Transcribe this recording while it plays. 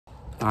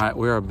All right,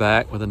 we are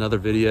back with another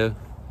video.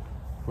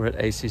 We're at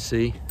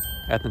ACC,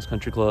 Athens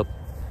Country Club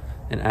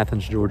in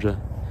Athens, Georgia.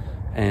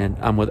 And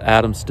I'm with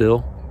Adam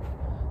still.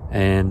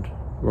 And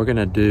we're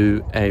gonna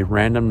do a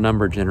random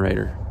number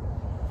generator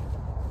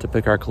to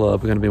pick our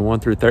club. We're gonna be 1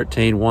 through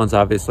 13. One's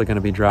obviously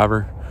gonna be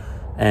driver,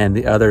 and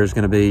the other is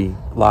gonna be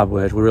live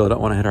wedge. We really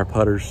don't wanna hit our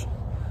putters.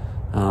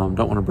 Don't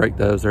wanna break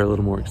those, they're a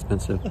little more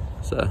expensive.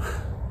 So,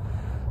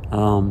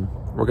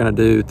 we're gonna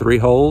do 3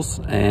 holes,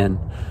 and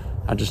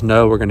I just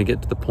know we're gonna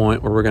get to the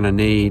point where we're gonna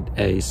need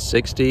a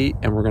 60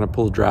 and we're gonna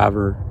pull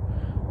driver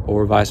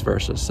or vice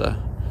versa. So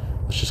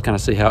let's just kind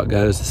of see how it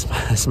goes.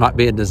 This might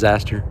be a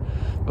disaster,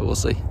 but we'll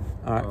see.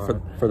 All right,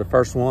 for the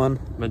first one,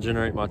 I'm gonna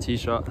generate my tee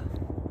shot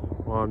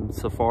on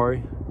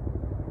Safari.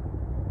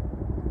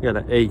 You got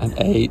an 8. An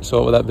 8, so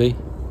what would that be?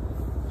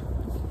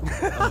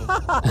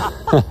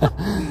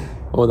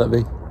 What would that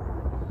be?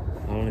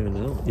 I don't even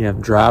know. You have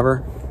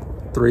driver,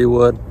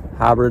 3-wood,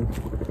 hybrid.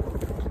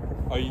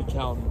 Are you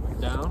counting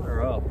down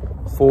or up?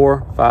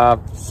 4, 5,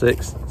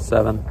 6,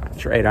 7.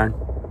 It's your 8-iron.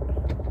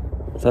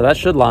 So that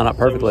should line up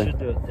perfectly. So we should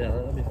do it. Yeah,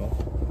 that'd be fun.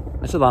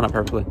 That should line up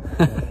perfectly.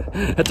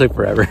 That took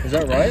forever. Is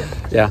that right?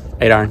 Yeah,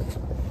 8-iron.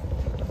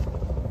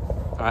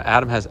 All right,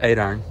 Adam has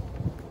 8-iron.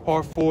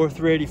 Par 4,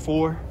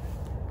 384.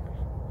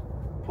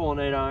 Pulling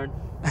 8-iron.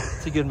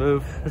 It's a good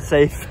move. It's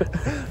safe.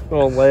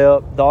 Going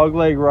layup. Dog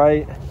leg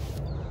right.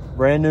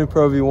 Brand new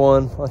Pro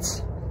V1.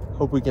 Let's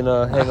hope we can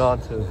hang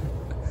on to it.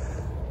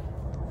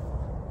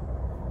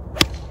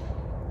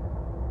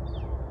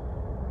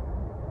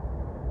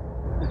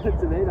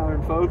 It's an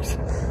 8-iron, folks.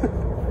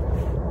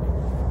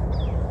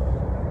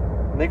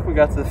 I think we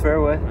got to the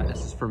fairway. All right,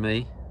 this is for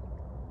me.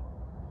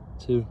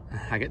 2.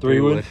 I get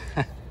 3-wood.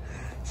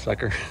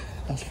 Sucker.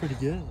 That's pretty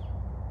good.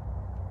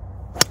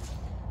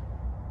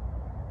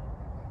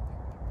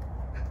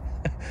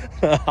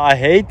 I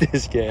hate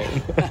this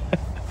game.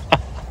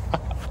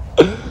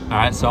 All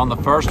right, so on the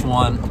first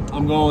one,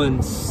 I'm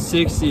going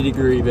 60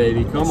 degree,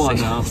 baby. Come on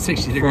now.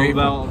 60 degree. From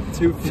about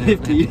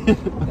 250.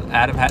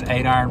 Adam had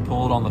 8-iron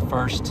pulled on the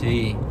first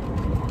tee.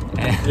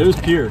 And It was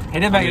pure. he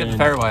didn't make it to the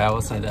fairway, I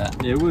will say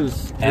that. It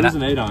was And an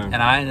 8-iron.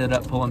 And I ended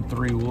up pulling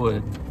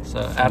 3-wood.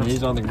 So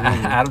he's on the green.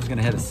 Adam's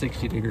gonna hit a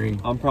 60 degree.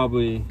 I'm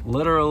probably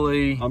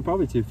Literally.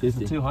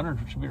 250. 200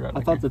 should be right I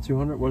back thought here. the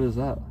 200. What is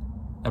that?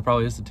 That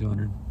probably is the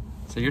 200.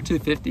 So you're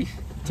 250.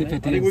 250. I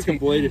think we can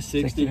blade a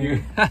 60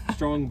 here. here.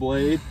 Strong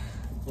blade.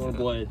 Little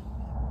blade.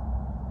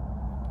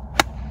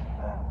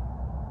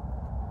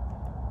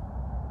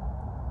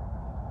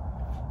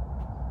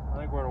 I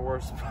think we're in a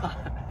worse spot.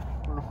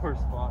 We're in a worse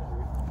spot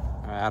here.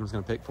 All right, Adam's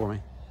gonna pick for me.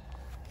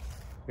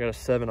 We got a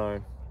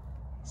 7-iron.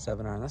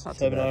 7-iron. That's not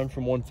too 7-iron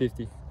from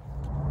 150.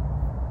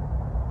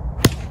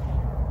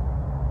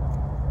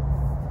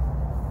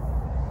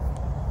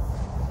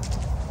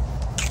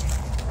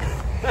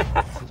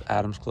 bad. This is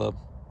Adam's club.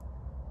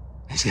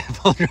 He's gonna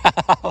pull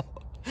driver.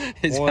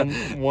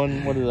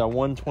 What is that?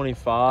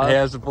 125. He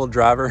has to pull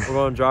driver. We're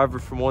going driver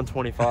from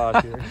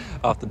 125 here.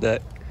 Off the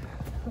deck.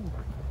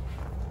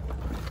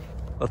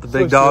 Let the This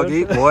big looks dog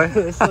good. eat, boy.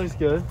 This looks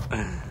good.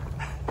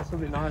 This will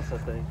be nice, I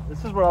think.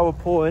 This is what I would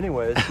pull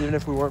anyways, even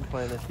if we weren't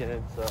playing this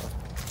game. So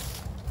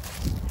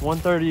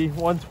 130,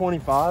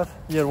 125.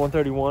 You had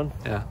 131.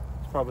 Yeah.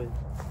 It's probably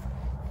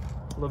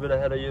a little bit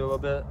ahead of you a little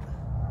bit.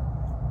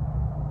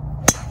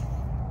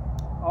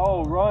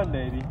 Oh, run,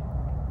 baby.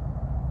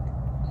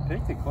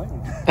 Picked it clean.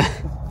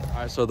 All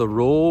right, so the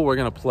rule we're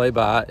gonna play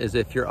by is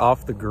if you're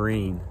off the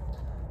green,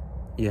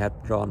 you have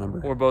to draw a number.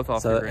 We're both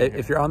off so the green.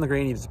 if you're on the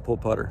green, you just pull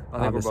putter. I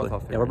think we're obviously. both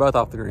off the Yeah, we're green. both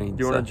off the green.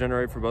 Do you want to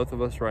generate for both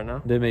of us right now?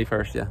 Do me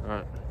first, yeah. All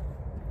right.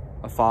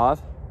 A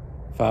 5.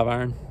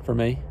 5-iron for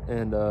me.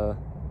 And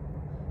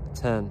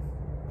 10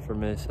 for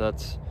me. So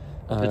that's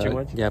pitching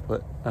wedge? Yeah,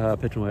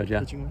 pitching wedge, yeah.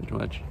 Pitching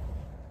wedge.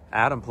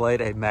 Adam played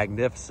a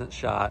magnificent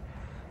shot.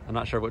 I'm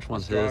not sure which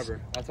one's his.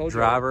 Driver. I told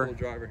Driver. you I pulled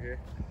driver here.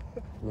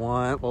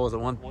 What was it?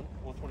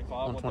 125.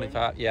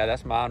 125. Yeah,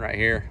 that's mine right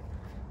here.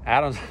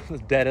 Adam's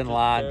dead in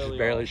line, just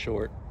barely off.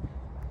 short.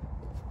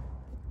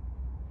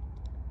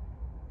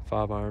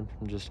 5-iron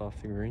from just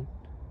off the green.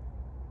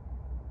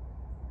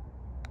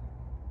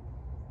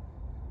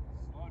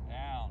 Slow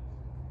down.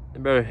 You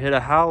better hit a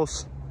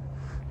house.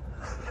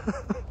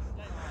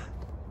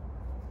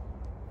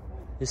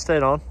 You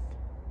stayed on.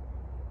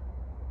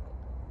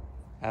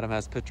 Adam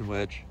has pitching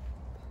wedge.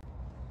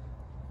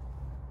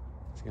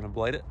 Is he gonna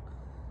blade it?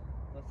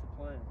 That's the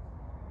plan.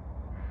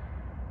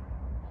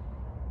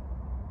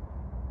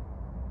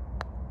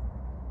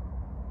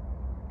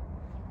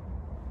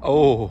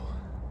 Oh.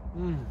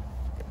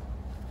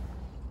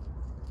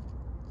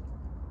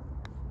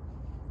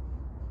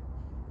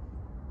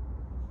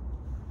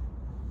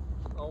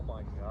 Oh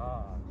my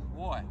god.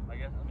 What? I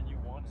mean you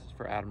won This is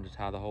for Adam to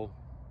tie the hole.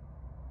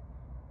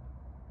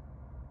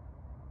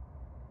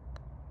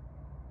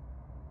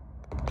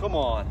 Come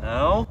on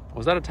now.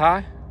 Was that a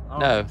tie? I don't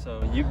No. think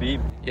so you beat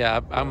me. Yeah,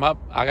 I'm up.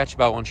 I got you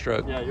by 1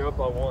 stroke. Yeah, you're up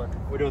by 1.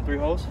 We're doing 3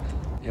 holes?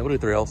 Yeah, we'll do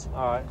 3 holes.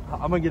 All right.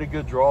 I'm gonna get a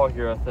good draw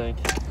here, I think.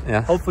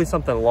 Yeah. Hopefully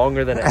something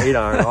longer than an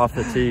 8-iron off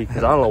the tee,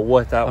 because I don't know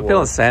what that was. I'm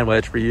feeling sand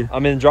wedge for you. I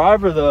mean,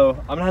 driver, though,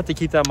 I'm going to have to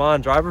keep that in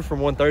mind. Driver from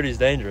 130 is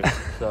dangerous.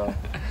 So. All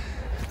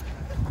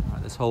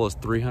right, this hole is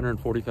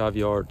 345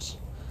 yards.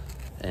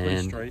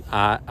 And straight.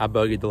 I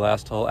bogeyed the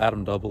last hole.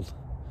 Adam doubled.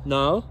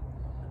 No.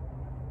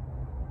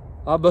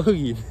 I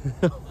bogeyed.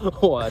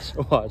 Watch.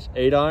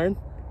 8-iron.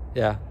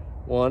 Yeah.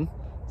 1,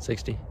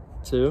 60.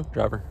 2,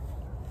 Driver.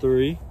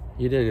 3,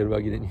 You did a good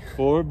bogey, didn't you?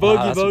 4. Bogey,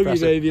 that's bogey,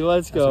 impressive. baby.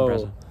 Let's That's go.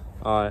 impressive.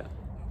 All right.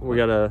 We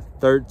got a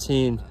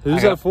 13. Who's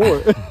I got- that for?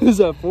 Who's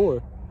that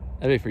for?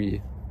 That'd be for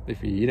you. That'd be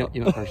for you.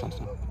 You went first last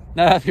time.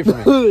 No, that'd be for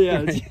me.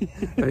 Yeah.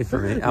 That'd be for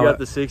me. You got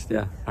the 60.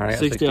 Yeah. All right.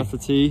 60 off the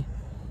tee.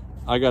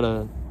 I got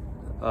a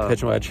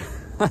pitch and wedge.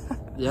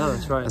 Yeah,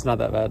 that's right. That's not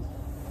that bad.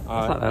 All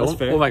right, Not bad. that's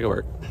fair. We'll make it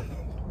work.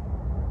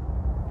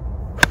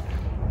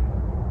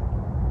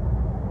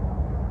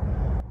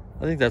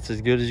 I think that's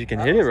as good as you can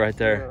hit it right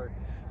there.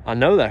 I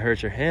know that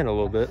hurts your hand a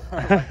little bit.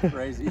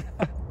 Crazy.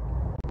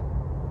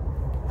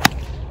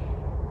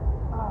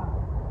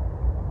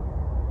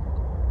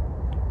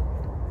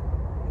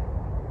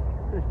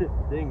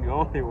 Didn't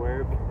go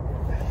anywhere.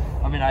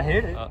 I mean, I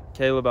hit it.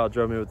 Caleb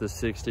outdrove me with the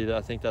 60.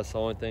 I think that's the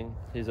only thing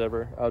he's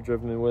ever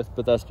outdriven me with,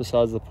 but that's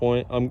besides the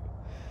point. I'm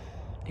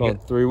going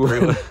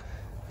 3-wood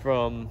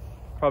from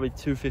probably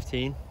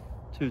 215,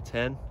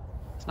 210.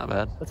 It's not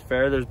bad. That's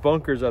fair. There's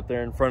bunkers up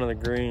there in front of the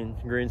green.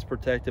 The green's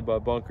protected by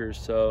bunkers,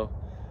 so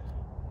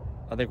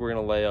I think we're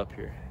going to lay up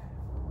here.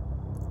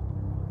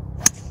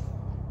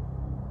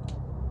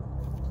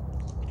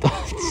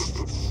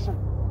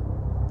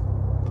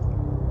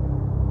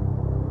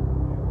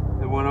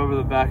 It went over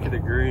the back of the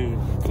green.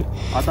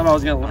 I thought I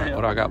was going to lay What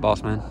up. do I got,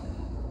 boss man?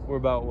 We're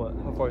about what?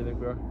 How far do you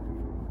think we are?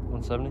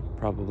 170?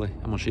 Probably.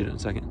 I'm gonna shoot it in a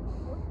second.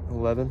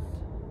 11?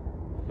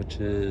 Which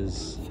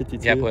is 52?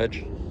 gap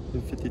wedge.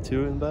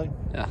 52 in the bag?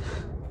 Yeah.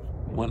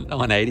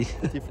 180.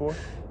 54?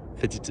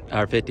 50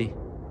 or 50.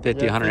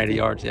 50, Yeah, 180 50.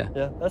 yards. Yeah.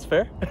 Yeah, that's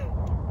fair.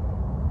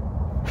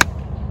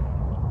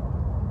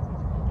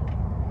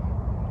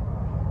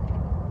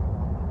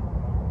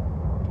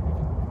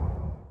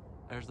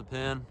 There's the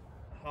pin.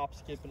 Hop,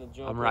 skip, and a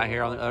jump. I'm right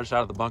here on the other side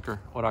of the bunker.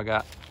 What do I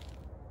got?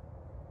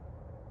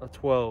 A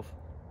 12.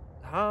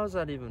 How is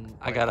that even?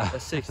 I got a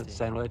 60.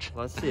 sandwich.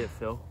 Let's see it,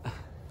 Phil.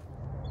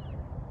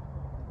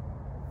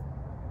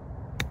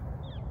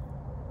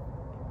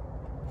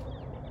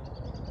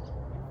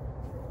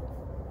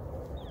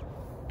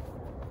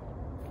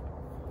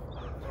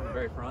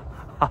 Very front.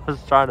 I was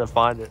trying to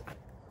find it.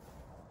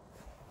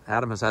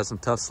 Adam has had some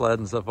tough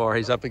sledding so far.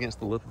 He's up against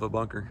the lip of a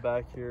bunker.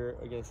 Back here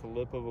against the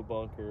lip of a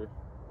bunker,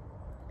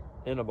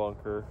 in a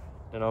bunker,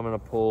 and I'm gonna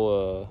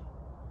pull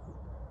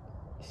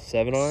a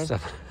 7-iron.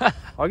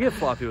 I'll get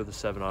floppy with a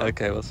 7-iron.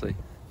 Okay, let's see.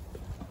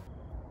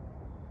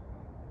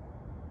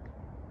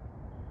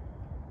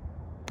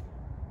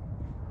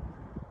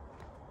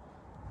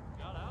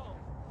 Got out.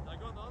 Did I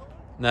go the other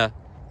one? No.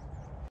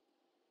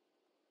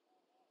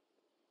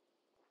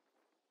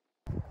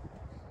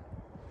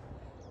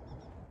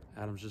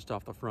 Adam's just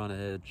off the front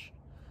edge.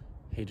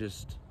 You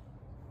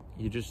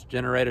just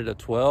generated a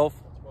 12,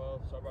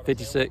 12. Sorry about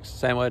 56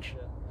 sandwich.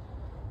 Yeah.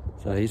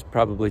 So he's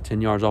probably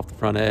 10 yards off the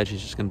front edge.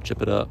 He's just gonna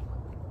chip it up.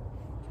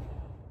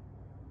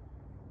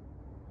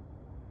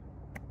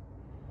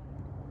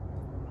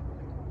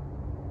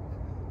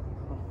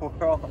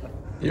 We're on.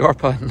 You are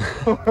putting.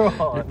 We're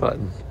You're on.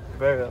 putting.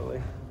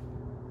 Barely.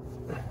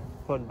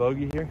 Putting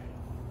bogey here.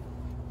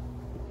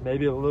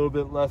 Maybe a little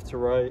bit left to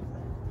right.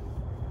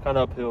 Kind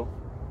of uphill.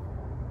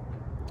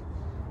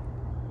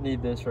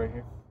 Need this right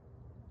here.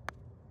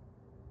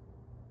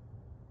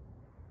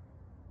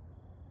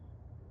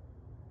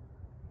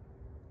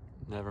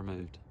 Never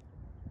moved.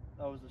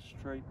 That was a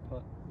straight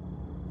putt.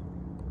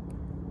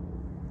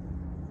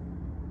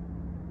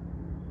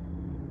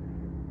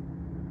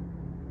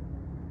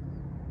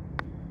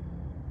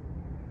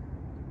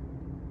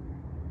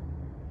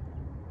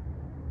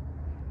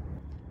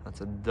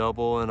 That's a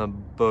double and a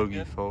bogey,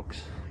 Good.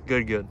 folks.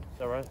 Good, good. Is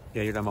that right?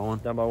 Yeah, you're down by one.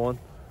 Down by one.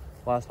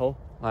 Last hole.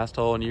 Last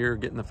hole, and you're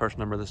getting the first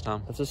number this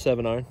time. That's a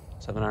 7-iron.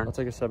 7-iron. I'll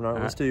take a 7-iron. All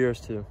Let's right. do yours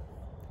too.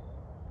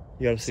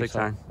 You got a 6-iron.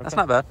 6-iron. That's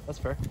Okay. not bad. That's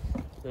fair.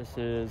 This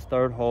is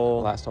third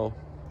hole. Last hole.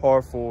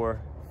 Par 4,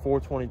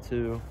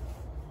 422.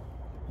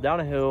 Down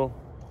a hill,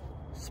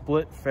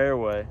 split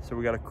fairway. So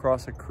we got to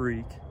cross a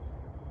creek,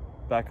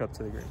 back up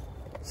to the green.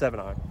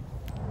 7-iron.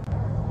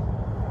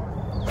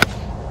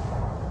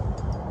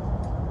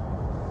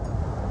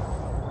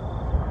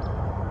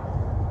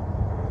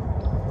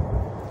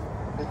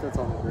 I think that's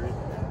on the green.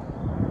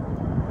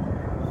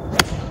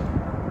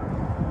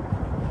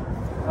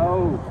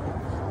 Oh.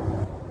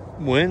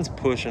 Wind's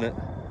pushing it.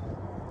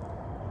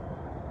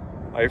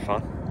 Oh, you're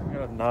fine. I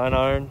got a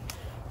 9-iron.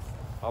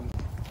 I'm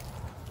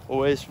a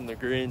ways from the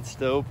green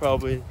still,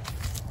 probably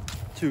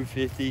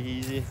 250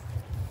 easy.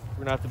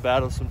 We're gonna have to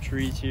battle some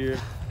trees here.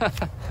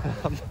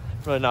 I'm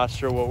really not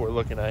sure what we're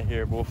looking at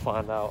here, but we'll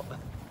find out.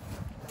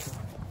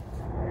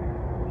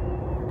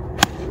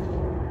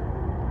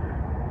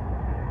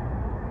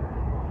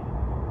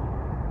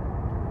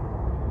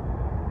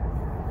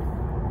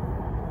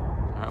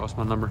 What's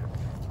my number?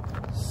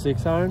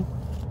 6 iron.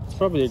 It's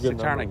probably a good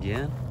 6 iron number.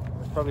 again?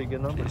 It's probably a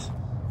good number. Jeez.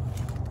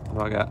 What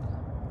do I got?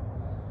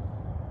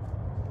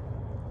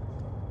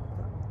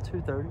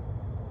 230.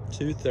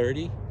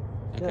 230.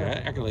 Okay, Yeah.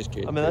 I can at least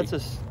carry. I mean,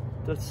 that's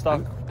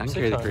stock. I can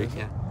carry the 6 creek. iron.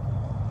 Yeah.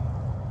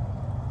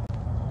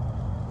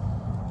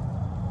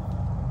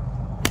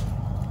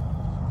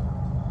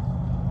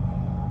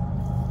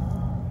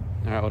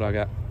 All right, what do I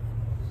got?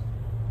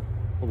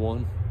 A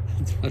 1.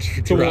 A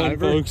It's a 1,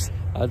 folks.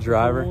 A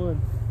driver.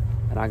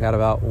 And I got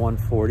about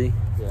 140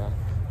 Yeah.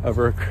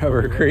 over a creek. Over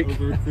a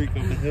creek up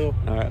the hill.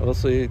 All right, we'll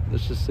see.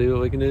 Let's just see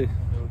what we can do.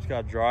 It's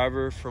got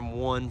driver from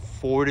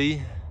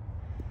 140.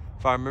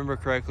 If I remember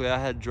correctly, I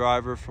had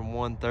driver from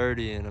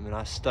 130, and I mean,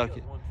 I stuck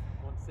it.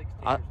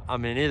 160. I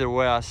mean, either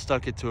way, I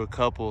stuck it to a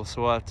couple,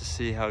 so we'll have to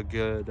see how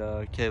good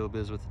Caleb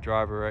is with the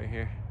driver right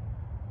here.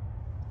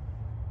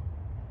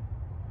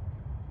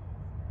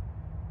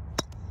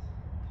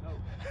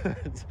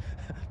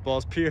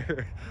 Ball's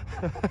pure.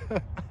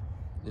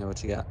 Yeah,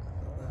 what you got?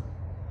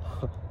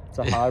 It's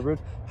a hybrid.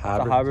 It's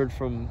a hybrid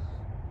from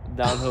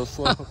downhill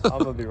slope. I'm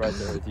gonna be right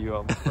there with you,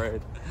 I'm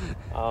afraid.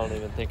 I don't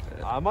even think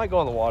I might go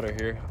on the water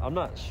here. I'm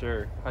not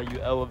sure how you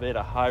elevate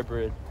a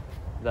hybrid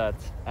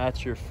that's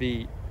at your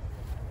feet.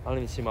 I don't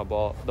even see my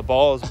ball. The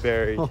ball is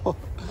buried.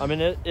 I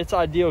mean, it's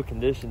ideal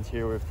conditions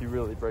here if you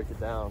really break it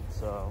down.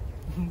 So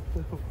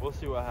we'll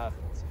see what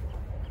happens.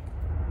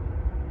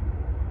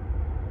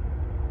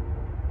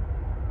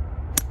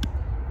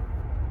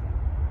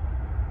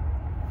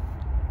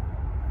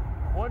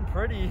 Wasn't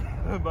pretty,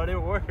 but it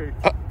worked.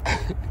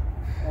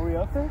 Are we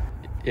up there?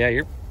 Yeah,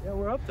 Yeah,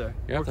 we're up there.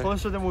 You're We're up there.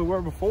 closer than we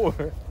were before.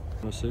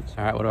 6.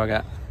 All right, what do I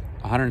got?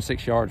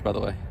 106 yards, by the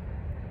way.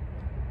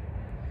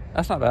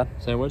 That's not bad.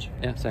 Sandwich?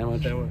 Yeah,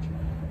 sandwich. Sandwich.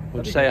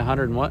 Would you say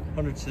 100 and what?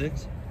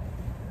 106.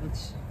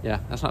 That's Yeah,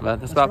 that's not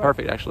bad. That's about right.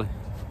 perfect, actually.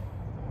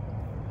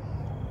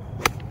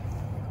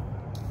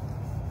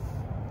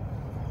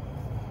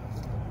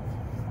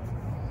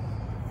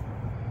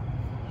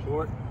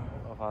 short.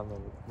 I'll have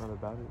another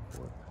battery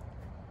for it.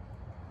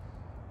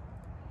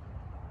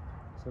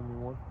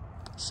 71.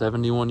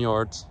 71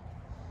 yards. Is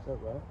that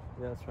right?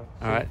 Yeah, that's right.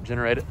 All right,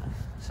 generate it.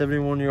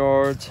 71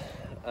 yards.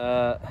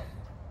 A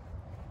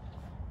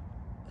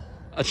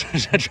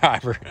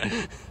driver.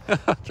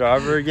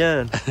 Driver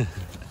again.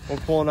 We're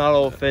pulling out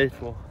Old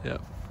Faithful.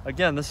 Yep.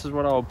 Again, this is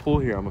what I would pull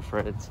here, I'm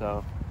afraid.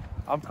 So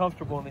I'm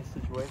comfortable in these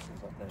situations,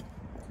 I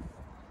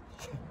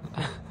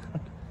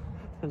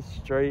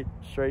think.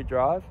 straight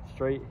drive,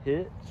 straight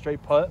hit,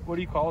 straight putt. What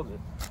do you call it?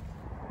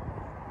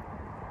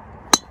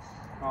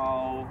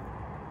 Oh,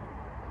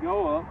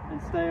 go up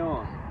and stay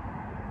on.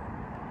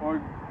 Or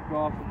go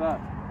off the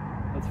back.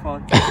 That's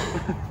fine.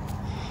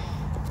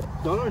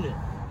 Darn it.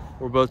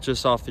 We're both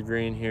just off the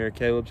green here.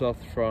 Caleb's off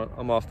the front.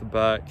 I'm off the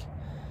back.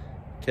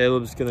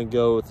 Caleb's gonna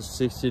go with a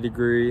 60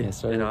 degree. Yes,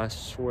 sir. And I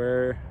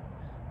swear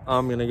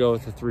I'm gonna go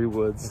with the 3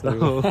 wood.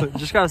 So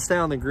just gotta stay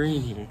on the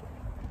green here.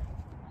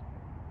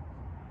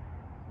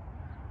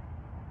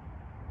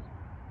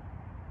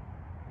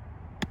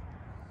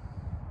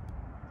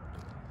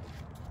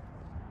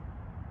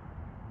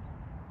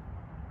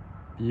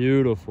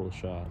 Beautiful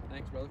shot.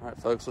 Thanks, brother. All right,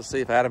 folks, let's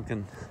see if Adam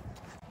can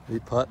be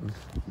putting.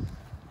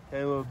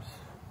 Caleb's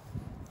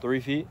 3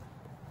 feet.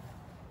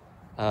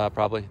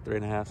 Probably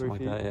 3.5, something like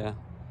 3 that, feet. yeah.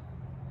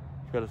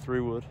 He's got a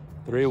 3 wood.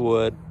 3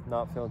 wood,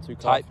 Not feeling too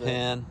tight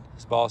confident. pin.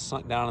 This ball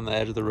sunk down on the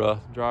edge of the rough.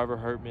 Driver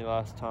hurt me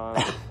last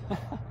time.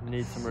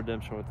 Need some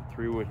redemption with the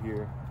 3 wood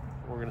here.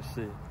 We're gonna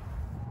see.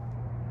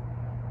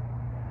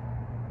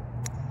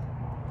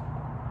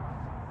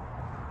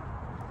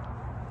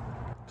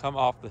 Come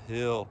off the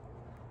hill.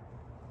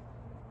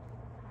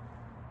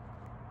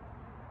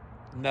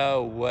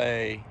 No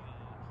way.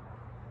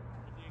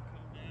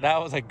 That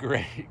was a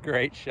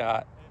great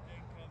shot.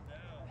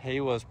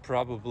 He was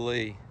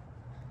probably,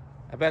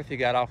 I bet if he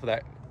got off of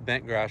that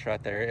bent grass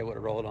right there, it would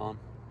have rolled on.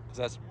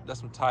 Because that's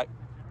some tight,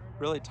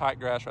 really tight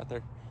grass right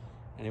there.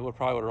 And it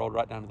probably would have rolled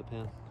right down to the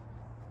pin.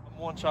 I'm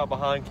 1 shot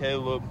behind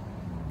Caleb.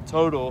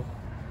 Total.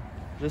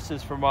 This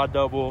is for my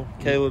double.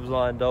 Caleb's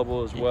line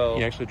double as well.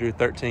 He actually drew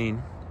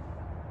 13.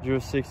 Drew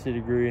a 60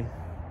 degree.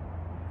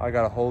 I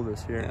gotta hold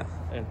this here.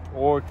 Yeah.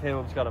 Or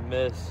Caleb's gotta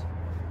miss.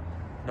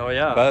 No,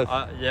 yeah. Both.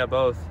 Yeah,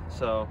 both.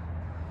 So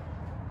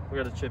we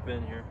gotta chip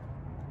in here.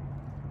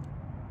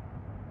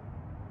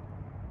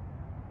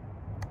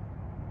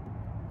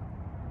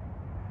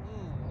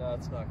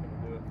 That's not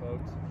gonna do it,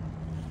 folks.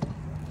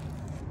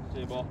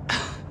 See ball.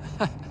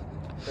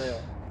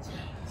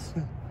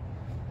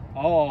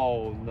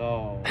 Oh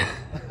no.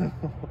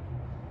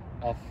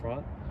 Off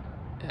front?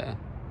 Yeah.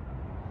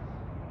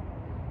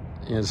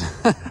 Yes.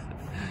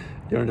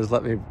 You want to just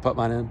let me put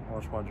mine in?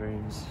 Watch my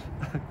dreams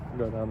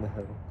go down the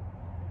hill.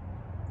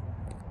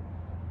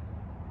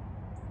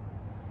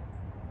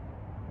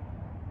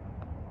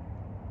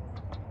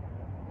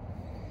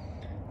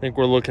 I think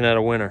we're looking at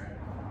a winner.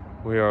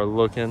 We are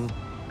looking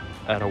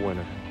at a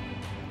winner.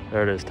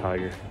 There it is,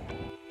 Tiger.